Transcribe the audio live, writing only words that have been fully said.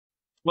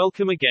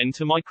Welcome again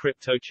to my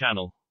crypto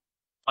channel.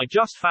 I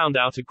just found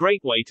out a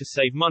great way to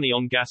save money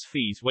on gas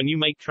fees when you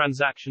make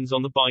transactions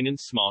on the Binance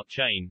Smart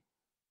Chain.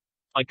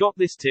 I got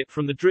this tip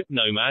from the Drip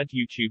Nomad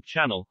YouTube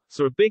channel,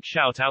 so a big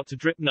shout out to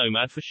Drip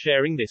Nomad for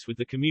sharing this with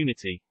the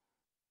community.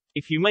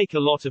 If you make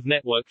a lot of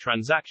network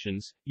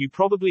transactions, you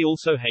probably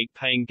also hate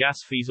paying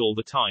gas fees all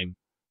the time.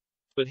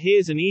 But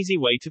here's an easy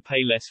way to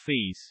pay less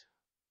fees.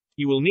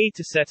 You will need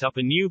to set up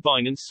a new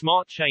Binance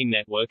Smart Chain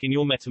network in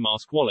your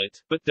Metamask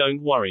wallet, but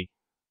don't worry.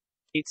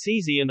 It's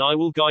easy and I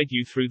will guide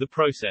you through the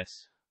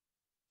process.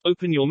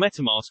 Open your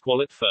Metamask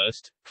wallet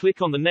first,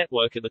 click on the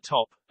network at the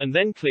top, and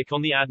then click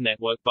on the Add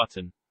Network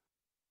button.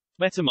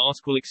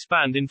 Metamask will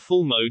expand in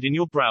full mode in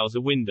your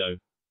browser window.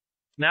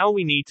 Now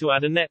we need to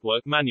add a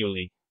network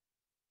manually.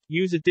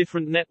 Use a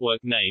different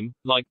network name,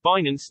 like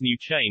Binance New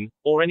Chain,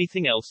 or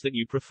anything else that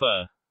you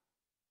prefer.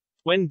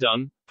 When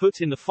done,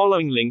 put in the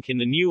following link in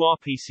the new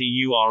RPC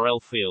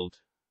URL field.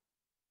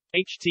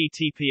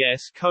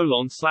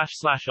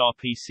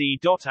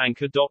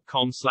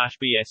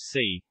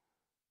 https://rpc.anchor.com/bsc.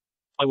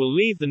 I will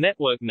leave the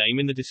network name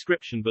in the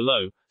description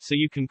below, so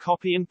you can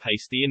copy and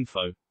paste the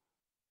info.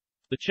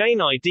 The chain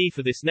ID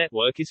for this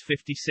network is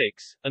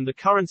 56, and the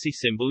currency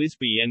symbol is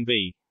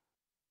BNB.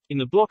 In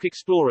the Block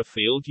Explorer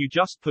field you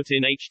just put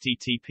in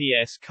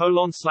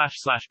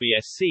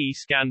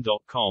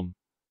https://bscscan.com.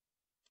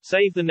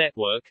 Save the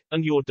network,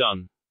 and you're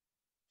done.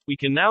 We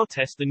can now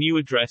test the new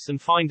address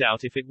and find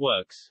out if it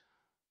works.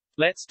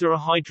 Let's do a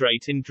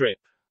hydrate in Drip.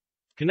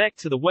 Connect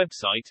to the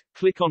website,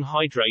 click on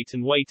Hydrate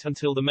and wait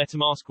until the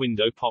Metamask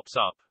window pops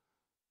up.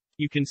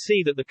 You can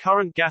see that the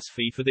current gas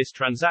fee for this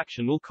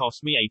transaction will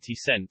cost me 80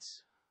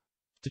 cents.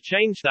 To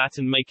change that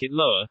and make it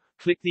lower,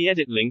 click the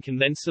edit link and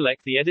then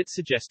select the Edit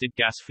Suggested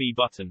Gas Fee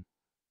button.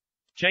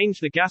 Change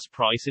the gas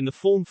price in the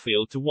form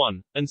field to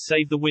 1, and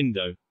save the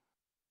window.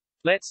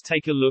 Let's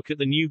take a look at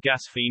the new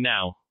gas fee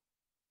now.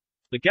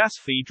 The gas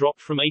fee dropped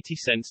from 80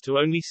 cents to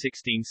only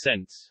 16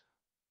 cents.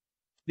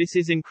 This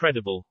is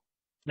incredible.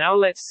 Now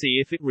let's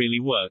see if it really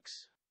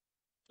works.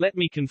 Let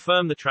me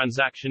confirm the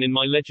transaction in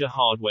my Ledger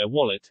hardware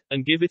wallet,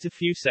 and give it a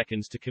few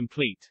seconds to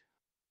complete.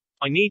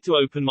 I need to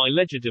open my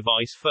Ledger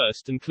device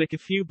first and click a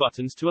few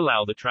buttons to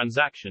allow the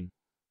transaction.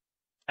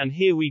 And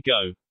here we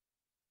go.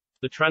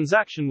 The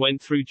transaction went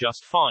through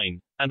just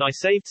fine, and I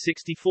saved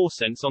 64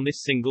 cents on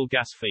this single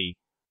gas fee.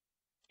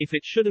 If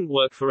it shouldn't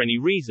work for any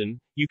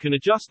reason, you can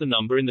adjust the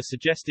number in the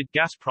suggested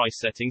gas price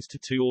settings to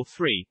 2 or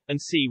 3,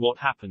 and see what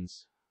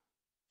happens.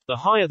 The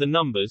higher the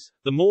numbers,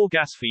 the more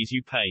gas fees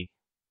you pay.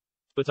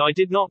 But I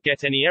did not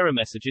get any error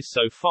messages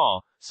so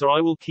far, so I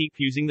will keep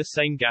using the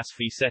same gas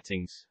fee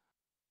settings.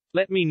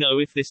 Let me know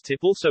if this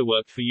tip also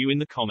worked for you in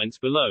the comments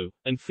below,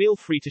 and feel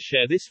free to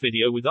share this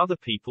video with other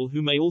people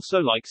who may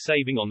also like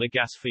saving on their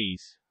gas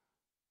fees.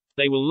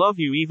 They will love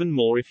you even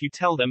more if you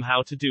tell them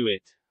how to do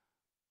it.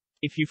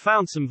 If you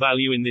found some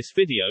value in this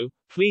video,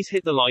 please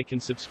hit the like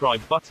and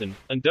subscribe button,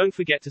 and don't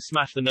forget to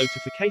smash the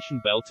notification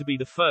bell to be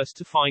the first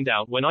to find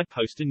out when I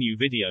post a new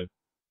video.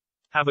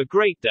 Have a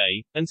great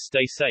day, and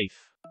stay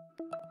safe.